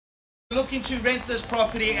Looking to rent this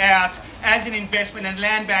property out as an investment and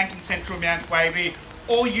land bank in central Mount Waverley,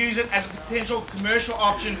 or use it as a potential commercial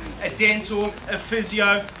option, a dental, a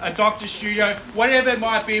physio, a doctor's studio, whatever it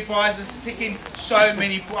might be, guys, is ticking so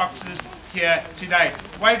many boxes here today.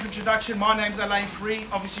 Wait for introduction, my name's Elaine Free,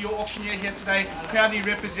 obviously your auctioneer here today, proudly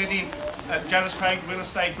representing Jellis Real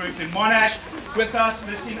Estate Group in Monash. With us,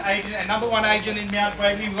 listing agent and number one agent in Mount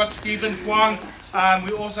Waverley, we've got Huang.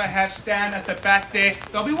 We also have Stan at the back there.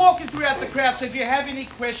 They'll be walking throughout the crowd, so if you have any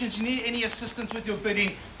questions, you need any assistance with your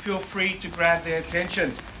bidding, feel free to grab their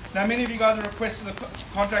attention. Now, many of you guys are requesting the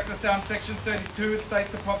contract to sell in section 32. It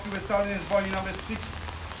states the property we're selling is volume number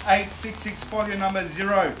 6866, folio number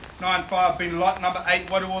 095, being lot number 8.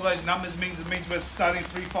 What do all those numbers mean? It means we're selling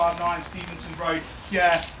 359 Stephensons Road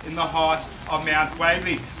here in the heart of Mount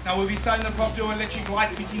Waverley. Now, we'll be selling the property on electric light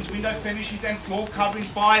fittings, window finishes and floor coverings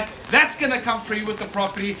buys. That's going to come free with the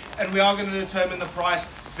property, and we are going to determine the price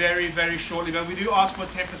very, very shortly. But we do ask for a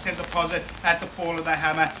 10% deposit at the fall of the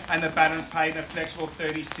hammer, and the balance paid in a flexible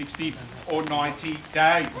 30, 60 or 90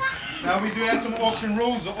 days. Now, we do have some auction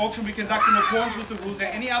rules. The auction will be conducted in accordance with the rules and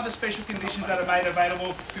any other special conditions that are made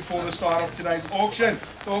available before the start of today's auction.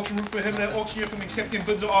 The auction rules prohibit an auctioneer from accepting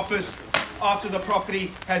bids or offers after the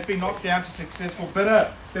property has been knocked down to a successful bidder.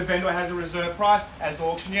 The vendor has a reserve price. As the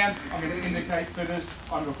auctioneer, I'm going to indicate bidders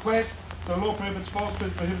on request. The law prohibits false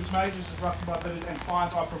bids, prohibits major disruption by bidders, and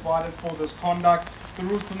fines are provided for this conduct. The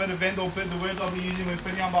rules permit a vendor bid. The words I'll be using when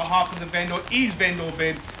bidding on behalf of the vendor is vendor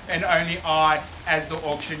bid, and only I, as the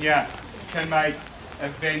auctioneer, can make a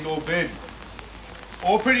vendor bid.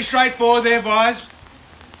 All pretty straightforward there, guys.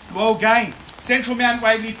 Well gained. Central Mount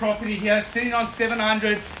Waverley property here, sitting on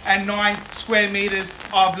 709 square meters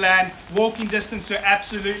of land, walking distance to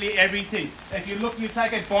absolutely everything. If you're looking to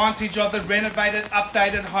take advantage of the renovated,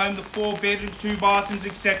 updated home, the 4 bedrooms, 2 bathrooms,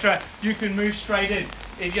 etc., you can move straight in.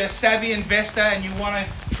 If you're a savvy investor and you want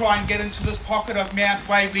to try and get into this pocket of Mount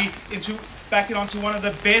Waverley, back it onto one of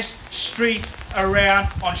the best streets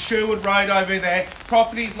around on Sherwood Road over there,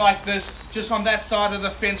 properties like this, just on that side of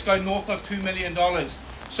the fence, go north of $2 million.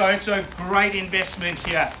 So it's a great investment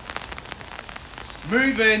here.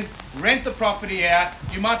 Move in, rent the property out.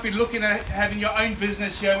 You might be looking at having your own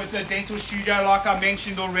business here with a dental studio, like I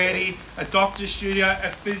mentioned already, a doctor's studio, a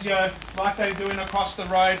physio, like they're doing across the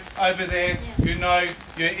road over there. You know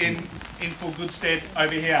you're in for good stead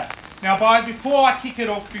over here. Now, guys, before I kick it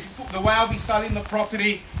off, the way I'll be selling the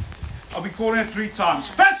property, I'll be calling it 3 times.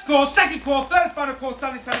 First call, second call, third, final call,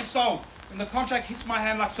 selling, sold. When the contract hits my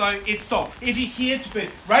hand like so, it's sold. If you're here to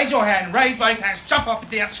bid, raise your hand, raise both hands, jump up and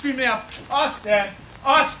down, scream it out, ask Stan,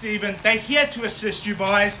 ask Stephen. They're here to assist you,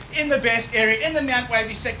 guys, in the best area, in the Mount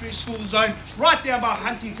Waverley Secondary School Zone, right down by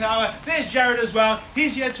Hunting Tower. There's Jared as well.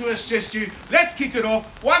 He's here to assist you. Let's kick it off.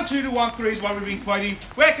 1, 2 to 1, 3 is what we've been quoting.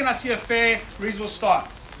 Where can I see a fair, reasonable start?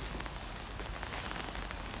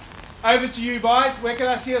 Over to you, guys. Where can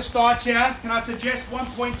I see a start here? Can I suggest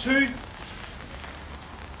 1.2?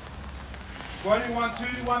 Quoting 1, 2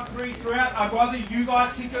 to 1, 3 throughout. I'd rather you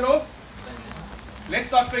guys kick it off.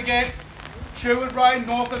 Let's not forget Sherwood Road,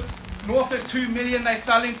 north of 2 million they're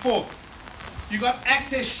selling for. You got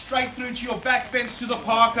access straight through to your back fence to the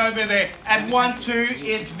park over there. At 1, 2,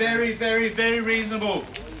 it's very, very, very reasonable.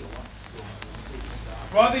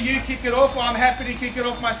 Rather you kick it off, or I'm happy to kick it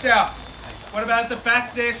off myself. What about at the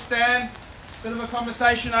back there, Stan? Bit of a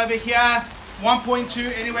conversation over here.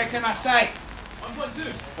 1.2, anywhere can I say?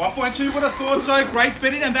 1.2 would have thought so. Great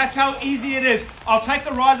bidding, and that's how easy it is. I'll take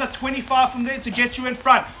the rise at 25 from there to get you in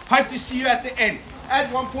front. Hope to see you at the end. At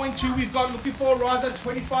 1.2, we've got looking for a rise at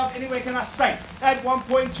 25. Anywhere can I say? At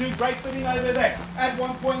 1.2, great bidding over there. At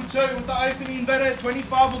 1.2, with the opening bidder,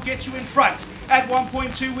 25 will get you in front. At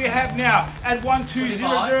 1.2, we have now. At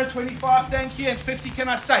 1200, 25, thank you. And 50, can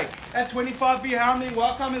I say? At 25, be humbling,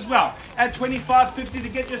 welcome as well. At 25.50 to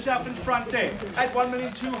get yourself in front there. At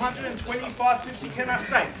 1,225,50, can I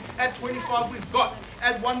say? At 25, we've got.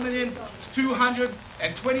 At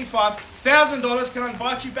 $1,225,000, can I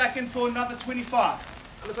invite you back in for another 25?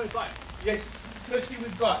 Another 25? Yes. 50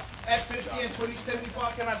 we've got. At 50 and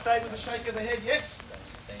 2075, can I say with a shake of the head, yes?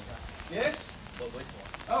 Yes?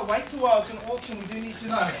 Oh, wait a while, it's an auction, we do need to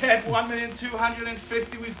know. At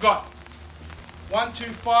 1,250 we've got.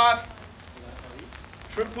 125,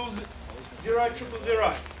 000,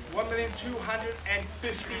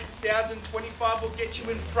 1,250,000, 25 will get you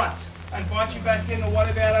in front. And invite you back in, or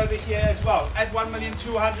what about over here as well? At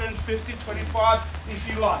 1,250,000, 25 if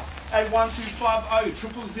you like. At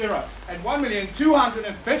 1,250,000, 000. At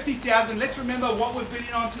 1,250,000, let's remember what we're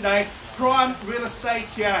bidding on today. Prime real estate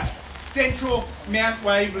here, central Mount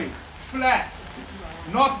Waverley, flat,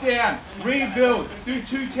 knock down, rebuild, do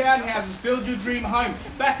 2 townhouses, build your dream home,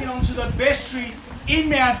 backing onto the best street in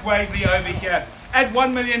Mount Waverley over here at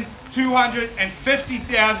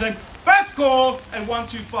 1,250,000. First call at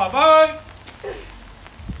 1250.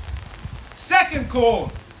 Second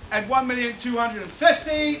call at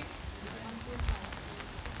 1,250,000.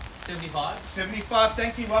 75,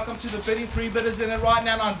 thank you. Welcome to the bidding. 3 bidders in it right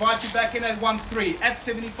now, and I invite you back in at 13. At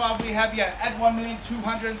 75 we have you at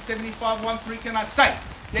 1,275,000. 13 can I say?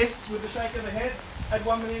 Yes, with a shake of the head. At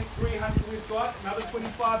 1,300,000 we've got another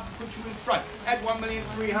 25 to put you in front. At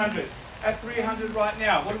 1,300,000. At 300 right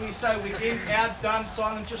now. What do we say? We're in, out, done,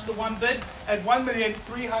 silent, just the one bid. At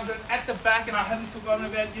 1,300,000 at the back, and I haven't forgotten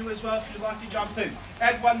about you as well if you'd like to jump in.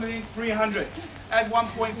 At 1,300,000. At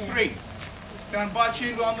 1.3. Can I invite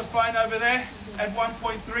you on the phone over there? At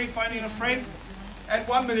 1.3, phoning a friend. At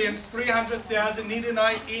 1,300,000, need to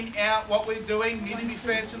know in, out, what we're doing, need to be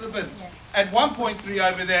fair to the bids. At 1.3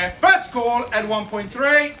 over there, first call at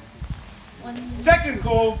 1.3. Second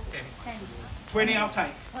call, 20 I'll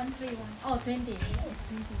take. 20.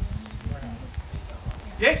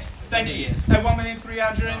 Yes? Thank you. At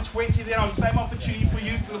 1,320,000 then on same opportunity for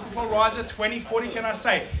you, looking for a riser, 20, 40 can I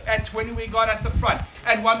say? At 20 we got at the front.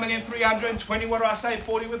 At 1,320,000, what do I say?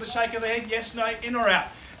 40 with a shake of the head, yes, no, in or out?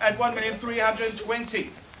 At 1,320,000.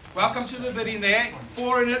 Welcome to the bidding there.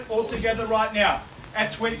 4 in it all together right now.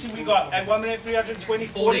 At 20 we got. At 1,320,000,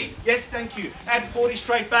 40. Yes, thank you. At 40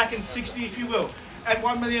 straight back and 60 if you will. At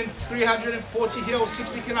 1,340,000 here, or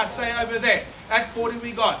 60 can I say over there. At 40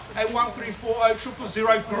 we got. At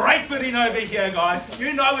 1,340,000, great bidding over here guys.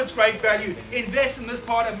 You know it's great value. Invest in this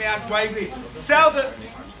part of Mount Waverley. Sell the...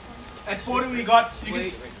 At 40 we got, you can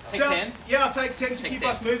sell, 10? Yeah, I'll take 10 to keep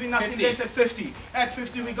us moving, nothing less. At 50. At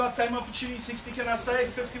 50 we got, same opportunity, 60 can I say,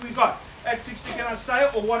 at 50 we got. At 60 can I say,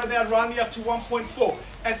 or what about rounding up to 1.4?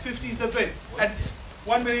 At 50 is the bid. At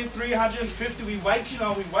 1,350,000, we waiting,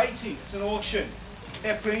 are we waiting? It's an auction.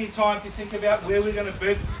 Have plenty of time to think about where we're going to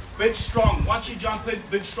bid. Bid strong. Once you jump in,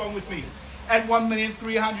 bid strong with me. At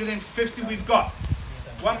 1,350,000 we've got.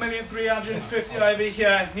 1,350,000 over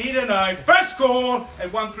here. Need to know. First call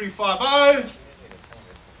at 1,350.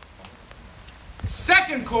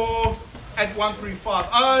 Second call at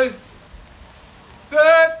 1,350.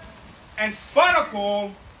 Third and final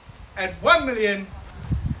call at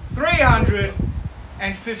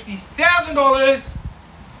 $1,350,000.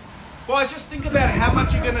 Boys, just think about how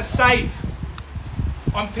much you're going to save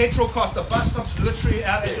on petrol cost. The bus stop's literally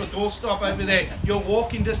out at your doorstep over there. Your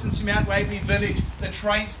walking distance to Mount Waverley Village, the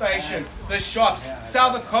train station, the shops. Sell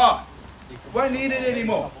the car. Won't need it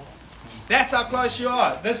anymore. That's how close you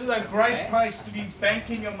are. This is a great place to be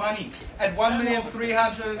banking your money. At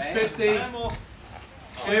 1,350,000.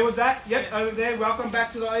 Where was that? Yep, over there. Welcome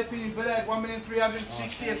back to the opening bid at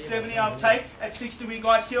 1,360,000. At 70 I'll take. At 60 we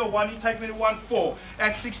got here. 1 you take me to 1.4.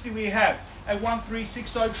 At 60 we have. At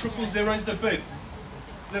 1,360,000 is the bid.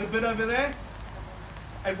 Little bit over there.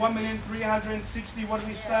 At 1,360,000, what do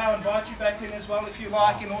we say? I'll invite you back in as well if you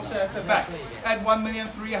like, and also at the back. At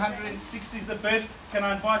 1,360,000 is the bid. Can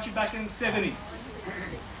I invite you back in 70?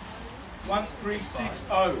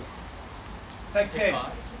 1,360,000. Take 10.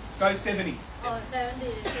 Go 70.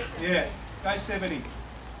 Yeah, go 70.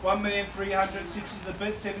 1,360,000 is the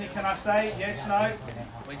bid. 70, can I say? Yes, no?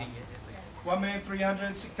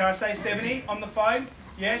 1,360,000. Can I say 70 on the phone?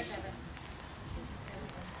 Yes?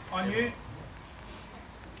 On you?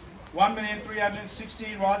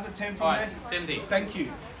 1,360,000, rise at 10 from there. 70. Thank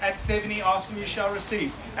you. At 70, asking you shall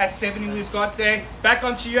receive. At 70 we've got there. Back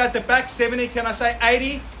onto you at the back, 70, can I say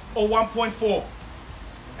 80 or 1.4?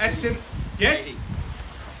 At 70, yes? 80.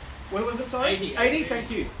 Where was it, sorry? 80. 80, thank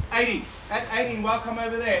you. 80. At 80, welcome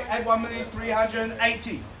over there. At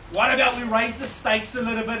 1,380,000. What about we raise the stakes a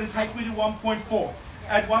little bit and take me to 1.4?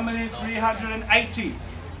 At 1,380,000.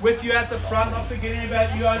 With you at the front, not forgetting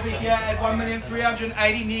about you over here at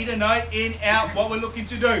 1,380,000. Need a note, in, out, what we're looking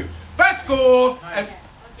to do. First call at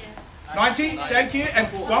 90, thank you, and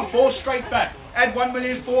 1.4 straight back. At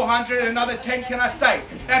 1,400,000, another 10, can I say?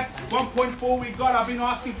 At 1.4 we got, I've been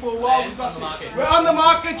asking for a while. We're on the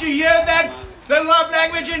market, you hear that? The love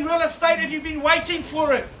language in real estate, have you been waiting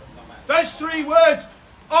for it? Those 3 words.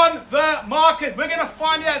 On the market. We're going to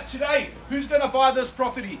find out today who's going to buy this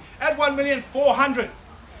property. At 1,400,000.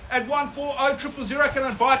 At 140,000, can I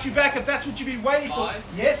invite you back if that's what you've been waiting for?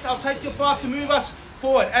 Yes, I'll take your 5 to move us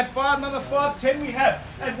forward. At 5, another 5, 10 we have.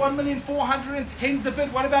 At 1,410,000 the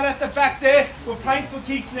bid. What about at the back there? We're playing for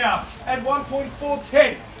keeps now. At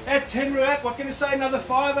 1.410. At 10 we're at, what can I say, another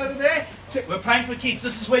 5 over there? We're playing for keeps.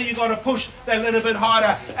 This is where you got to push that little bit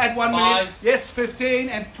harder. At 1 million, yes, 15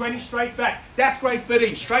 and 20 straight back. That's great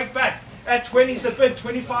bidding, straight back. At 20 is the bid.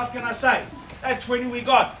 25 can I say? At 20 we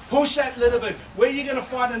got. Push that little bit. Where are you going to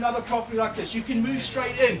find another property like this? You can move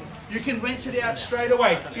straight in. You can rent it out straight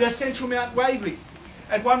away. You're Central Mount Waverley.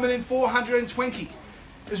 At 1,420,000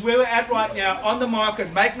 is where we're at right now on the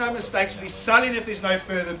market. Make no mistakes, we'll be selling if there's no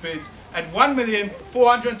further bids. At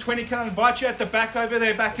 1,420,000, can I invite you at the back over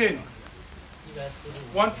there, back in?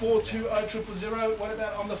 1420000. What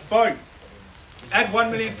about on the phone? At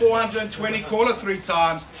 1,420,000, call it 3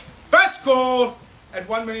 times. First call at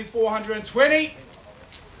 1,420,000.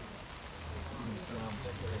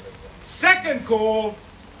 Second call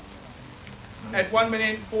at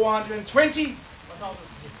 1,420,000.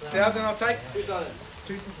 I'll take.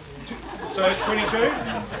 So 22?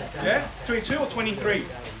 Yeah? 22 or 23?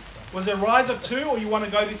 Was it a rise of 2 or you want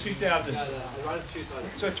to go to 2,000? No, a rise of 2, sorry.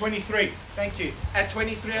 So 23. Thank you. At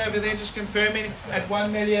 23 over there, just confirming at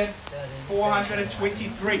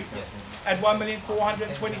 1,423,000. At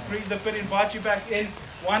 1,423,000 is the bid. Invite you back in.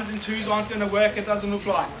 1s and 2s aren't going to work, it doesn't look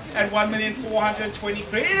like. At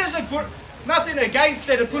 1,423,000. It is a good, nothing against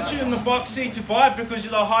it. It puts you in the box seat to buy it because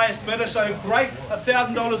you're the highest bidder. So great,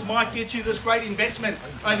 $1,000 might get you this great investment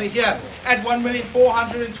over here. At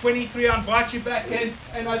 1,423,000, I invite you back in,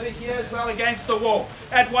 and over here as well against the wall.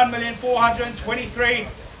 At 1,423,000.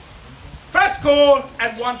 First call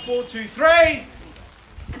at 1,423,000.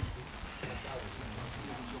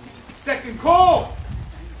 Second call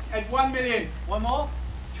at 1 million. One more?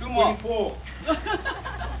 2 more? 24.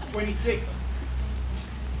 26.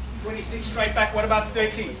 26 straight back. What about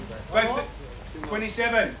 30? Go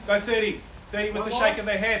 27. Go 30. 30 with the shake of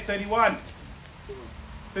the head. 31.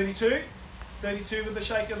 32. 32 with the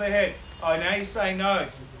shake of the head. Oh, now you say no.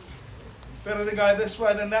 Better to go this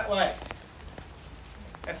way than that way.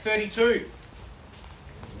 At 32.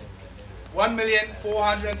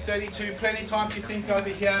 1,432,000. Plenty of time to think over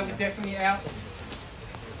here. We're definitely out.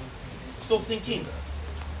 Still thinking.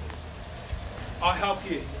 I'll help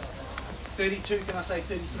you. 32, can I say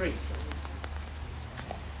 33?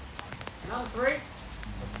 Another 3?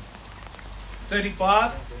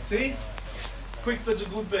 35, see? Quick bid's a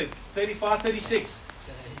good bid. 35, 36.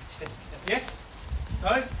 Yes?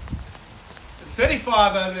 No?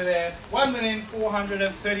 35 over there.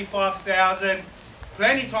 1,435,000.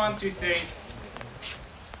 Plenty time to think.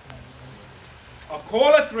 I'll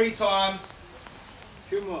call it 3 times.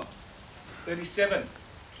 2 more. 37.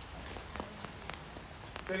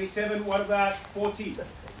 37, what about 40?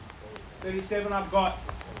 37 I've got.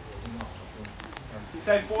 You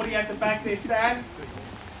say 40 at the back there, Stan?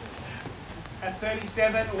 At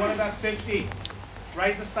 37, what about 50?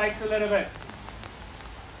 Raise the stakes a little bit.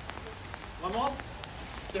 1 more?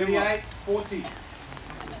 38, 40.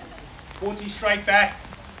 40 straight back.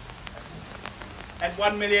 At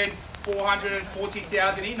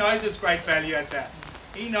 1,440,000. He knows it's great value at that.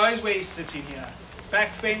 He knows where he's sitting here.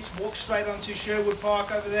 Back fence, walk straight onto Sherwood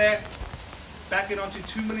Park over there. Back it onto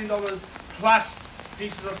 $2 million plus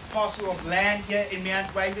pieces of parcel of land here in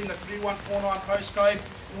Mount Waverley in the 3149 postcode.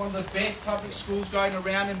 One of the best public schools going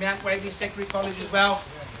around in Mount Waverley Secondary College as well.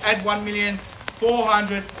 At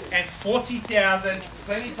 1,440,000.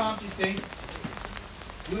 Plenty of time to think.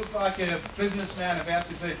 You look like a businessman about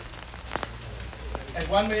to bid. At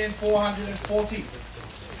 1,440,000.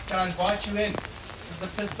 Can I invite you in? This is the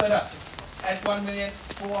 5th bidder. At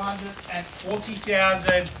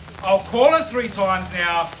 1,440,000. I'll call it 3 times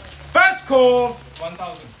now. First call,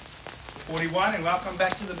 1,000. 41, and welcome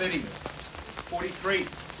back to the bidding. 43.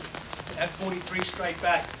 At 43, straight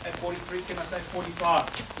back. At 43, can I say 45?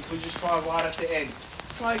 If we just try right at the end.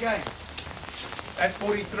 Try again. At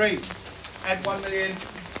 43. At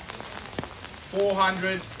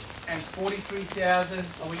 1,443,000.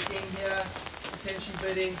 Are we in here? Potentially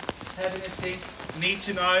bidding, having a think. Need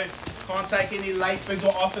to know. Can't take any late bids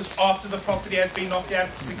or offers after the property has been knocked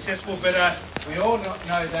out. Successful bidder. We all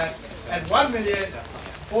know that. At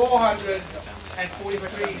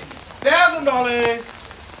 $1,443,000.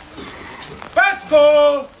 First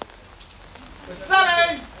call. We're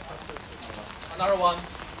selling. Another 1.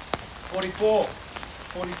 44.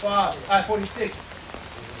 45. 46.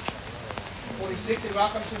 46, and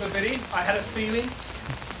welcome to the bidding. I had a feeling.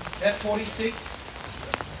 At 46.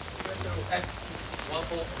 At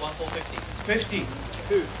 1,450. 50.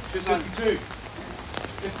 52.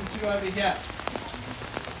 52 over here.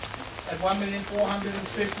 At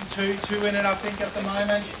 1,452,000. 2 in it, I think, at the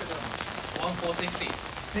moment. 1,460.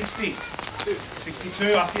 60.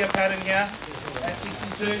 62. I see a pattern here. At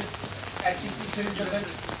 62. At 62 is the bid.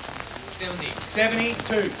 70.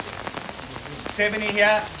 72. 70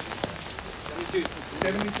 here. 72.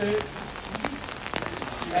 72.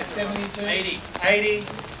 At 72. 80. 80.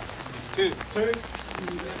 2. 2.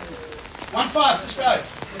 1.5, let's go.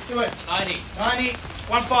 Let's do it. 90. 90,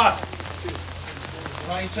 1.5.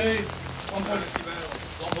 92, 1.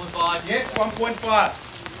 1.5. Yes, 1.5.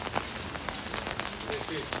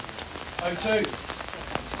 02.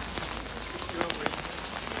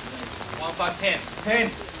 1510.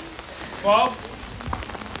 10.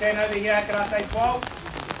 12. 10 over here, can I say 12?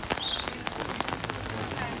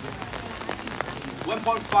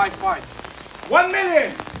 1.55.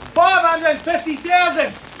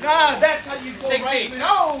 1,550,000. Nah, that's how you call 60. raising.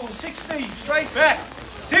 Oh, 60. Straight back.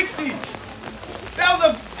 60. That was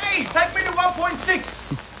a, hey, take me to 1.6.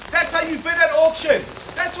 That's how you bid at auction.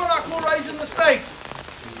 That's what I call raising the stakes.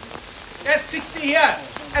 That's 60 here.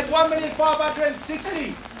 At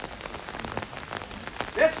 1,560,000.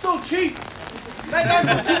 That's still cheap. They don't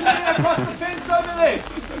put 2 million across the fence over there.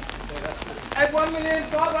 At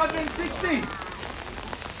 1,560,000.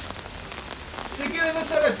 They're getting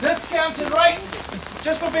this at a discounted rate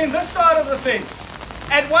just for being this side of the fence.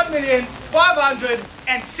 At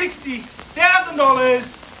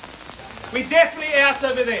 $1,560,000, we're definitely out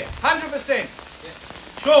over there. 100%.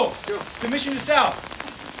 Sure. Commission yourself.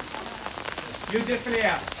 You're definitely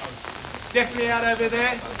out. Definitely out over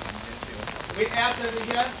there. We're out over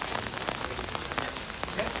here.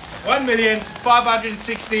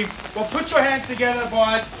 1,560,000. Well, put your hands together,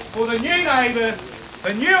 boys, for the new neighbour,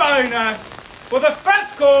 the new owner, for the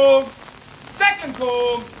first call, second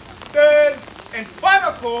call, third, and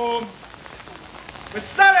final call. We're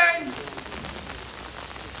selling.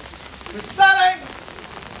 We're selling.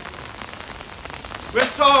 We're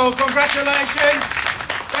sold. Congratulations.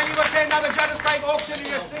 Thank you for attending another Jellis Crate auction. If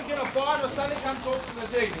you're thinking of buying or selling, come talk to the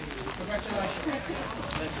team. Congratulations.